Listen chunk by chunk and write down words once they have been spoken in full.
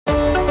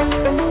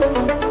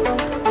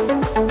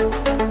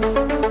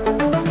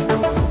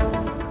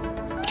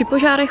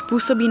požárech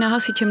působí na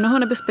hasiče mnoho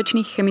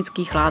nebezpečných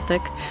chemických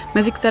látek,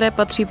 mezi které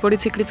patří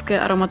polycyklické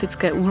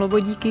aromatické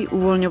uhlovodíky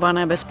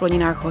uvolňované ve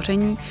splodinách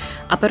hoření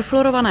a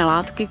perfluorované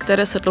látky,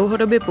 které se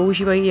dlouhodobě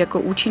používají jako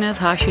účinné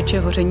zhášeče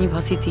hoření v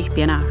hasicích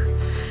pěnách.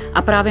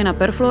 A právě na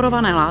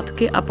perfluorované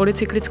látky a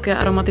polycyklické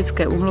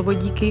aromatické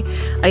uhlovodíky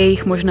a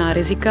jejich možná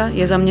rizika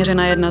je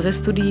zaměřena jedna ze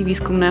studií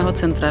výzkumného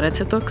Centra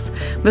RECETOX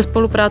ve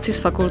spolupráci s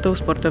Fakultou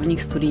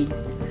sportovních studií.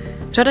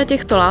 Řada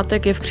těchto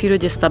látek je v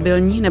přírodě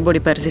stabilní neboli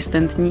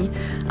perzistentní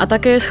a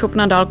také je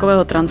schopna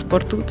dálkového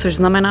transportu, což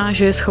znamená,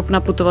 že je schopna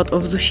putovat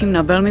ovzduším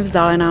na velmi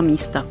vzdálená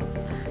místa.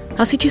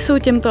 Hasiči jsou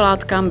těmto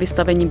látkám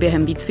vystaveni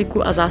během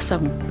výcviku a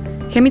zásahu.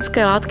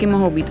 Chemické látky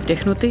mohou být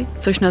vdechnuty,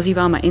 což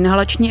nazýváme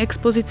inhalační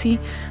expozicí,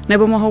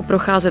 nebo mohou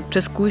procházet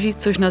přes kůži,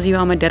 což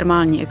nazýváme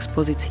dermální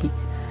expozicí.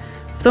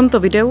 V tomto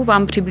videu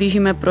vám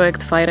přiblížíme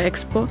projekt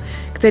FireExpo,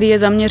 který je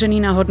zaměřený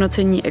na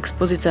hodnocení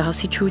expozice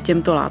hasičů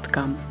těmto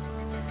látkám.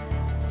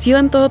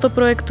 Cílem tohoto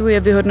projektu je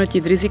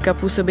vyhodnotit rizika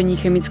působení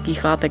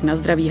chemických látek na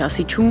zdraví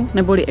hasičů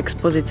neboli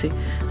expozici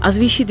a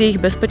zvýšit jejich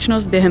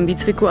bezpečnost během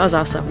výcviku a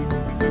zásahu.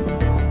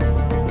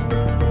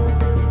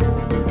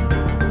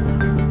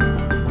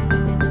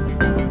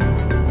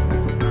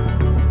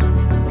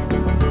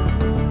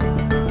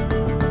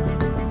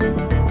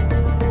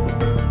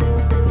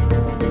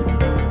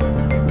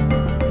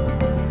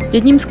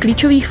 Jedním z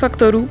klíčových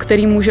faktorů,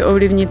 který může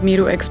ovlivnit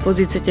míru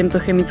expozice těmto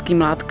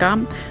chemickým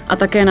látkám a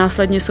také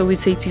následně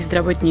související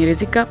zdravotní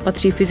rizika,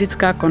 patří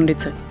fyzická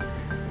kondice.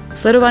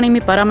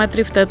 Sledovanými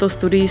parametry v této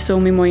studii jsou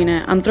mimo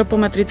jiné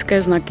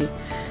antropometrické znaky,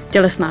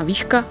 tělesná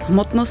výška,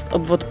 hmotnost,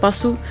 obvod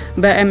pasu,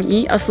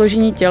 BMI a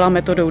složení těla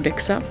metodou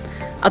DEXA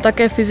a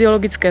také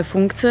fyziologické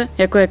funkce,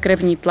 jako je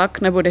krevní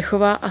tlak nebo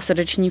dechová a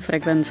srdeční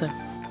frekvence.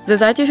 Ze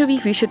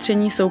zátěžových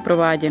vyšetření jsou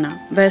prováděna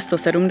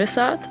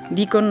V170,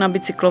 výkon na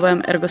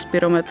bicyklovém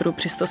ergospirometru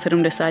při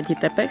 170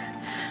 tepech,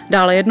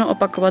 dále jedno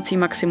opakovací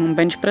maximum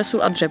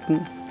benchpressu a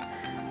dřepů.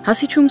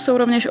 Hasičům jsou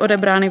rovněž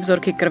odebrány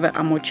vzorky krve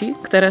a moči,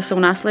 které jsou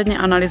následně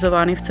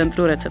analyzovány v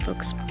Centru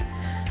RECETOX.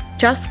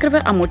 Část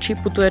krve a moči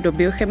putuje do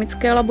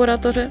biochemické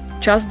laboratoře,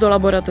 část do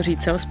laboratoří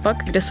CELSPAC,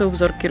 kde jsou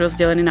vzorky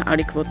rozděleny na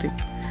alikvoty.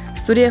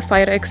 Studie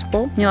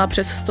FireExpo měla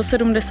přes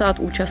 170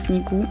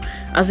 účastníků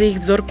a z jejich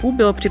vzorků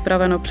bylo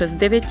připraveno přes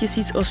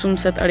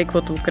 9800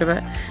 alikvotů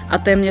krve a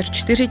téměř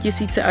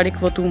 4000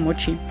 alikvotů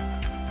moči.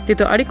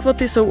 Tyto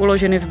alikvoty jsou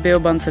uloženy v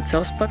biobance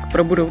CELSPAC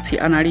pro budoucí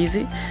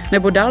analýzy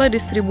nebo dále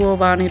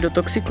distribuovány do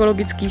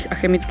toxikologických a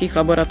chemických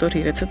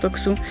laboratoří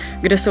RECETOXu,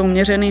 kde jsou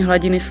měřeny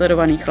hladiny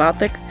sledovaných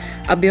látek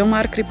a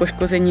biomarkery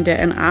poškození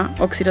DNA,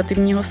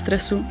 oxidativního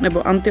stresu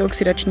nebo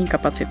antioxidační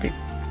kapacity.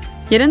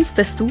 Jeden z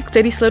testů,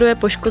 který sleduje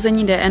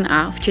poškození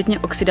DNA, včetně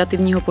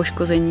oxidativního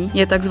poškození,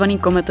 je tzv.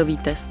 Kometový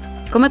test.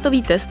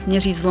 Kometový test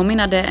měří zlomy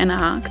na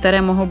DNA,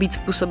 které mohou být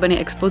způsobeny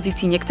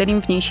expozicí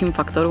některým vnějším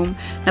faktorům,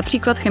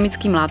 například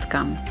chemickým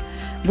látkám.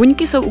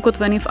 Buňky jsou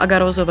ukotveny v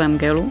agarózovém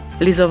gelu,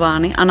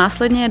 lizovány a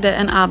následně je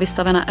DNA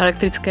vystavena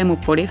elektrickému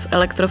poli v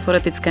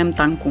elektroforetickém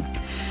tanku.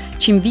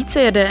 Čím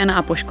více je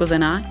DNA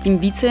poškozená, tím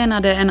více je na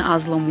DNA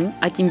zlomů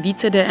a tím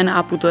více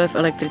DNA putuje v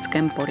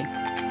elektrickém poli.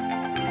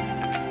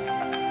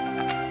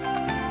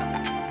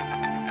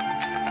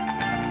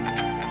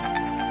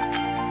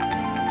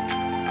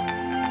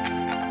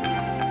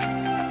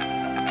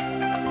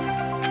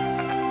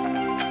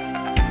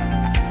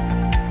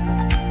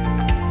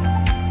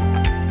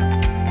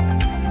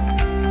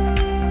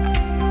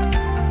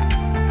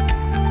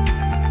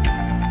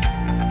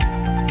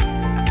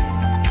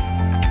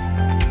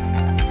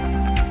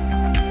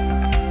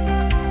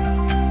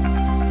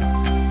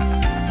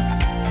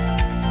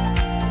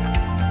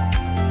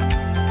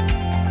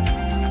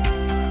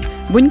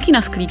 Buňky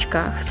na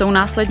sklíčkách jsou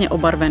následně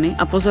obarveny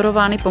a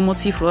pozorovány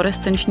pomocí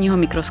fluorescenčního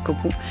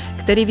mikroskopu,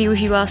 který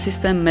využívá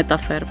systém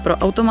Metafer pro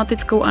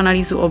automatickou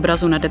analýzu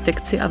obrazu na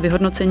detekci a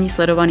vyhodnocení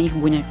sledovaných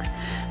buněk.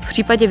 V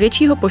případě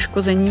většího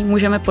poškození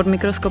můžeme pod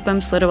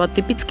mikroskopem sledovat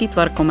typický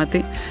tvar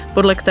komety,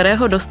 podle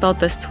kterého dostal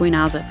test svůj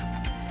název.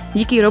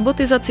 Díky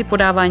robotizaci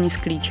podávání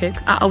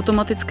sklíček a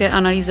automatické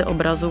analýze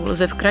obrazu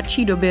lze v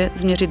kratší době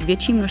změřit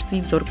větší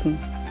množství vzorků.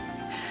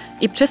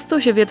 I přesto,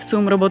 že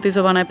vědcům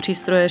robotizované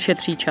přístroje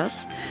šetří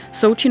čas,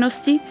 jsou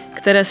činnosti,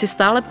 které si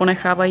stále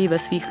ponechávají ve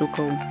svých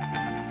rukou.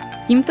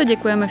 Tímto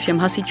děkujeme všem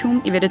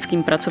hasičům i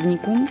vědeckým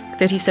pracovníkům,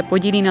 kteří se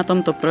podílí na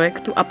tomto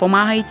projektu a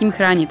pomáhají tím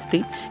chránit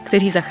ty,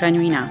 kteří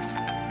zachraňují nás.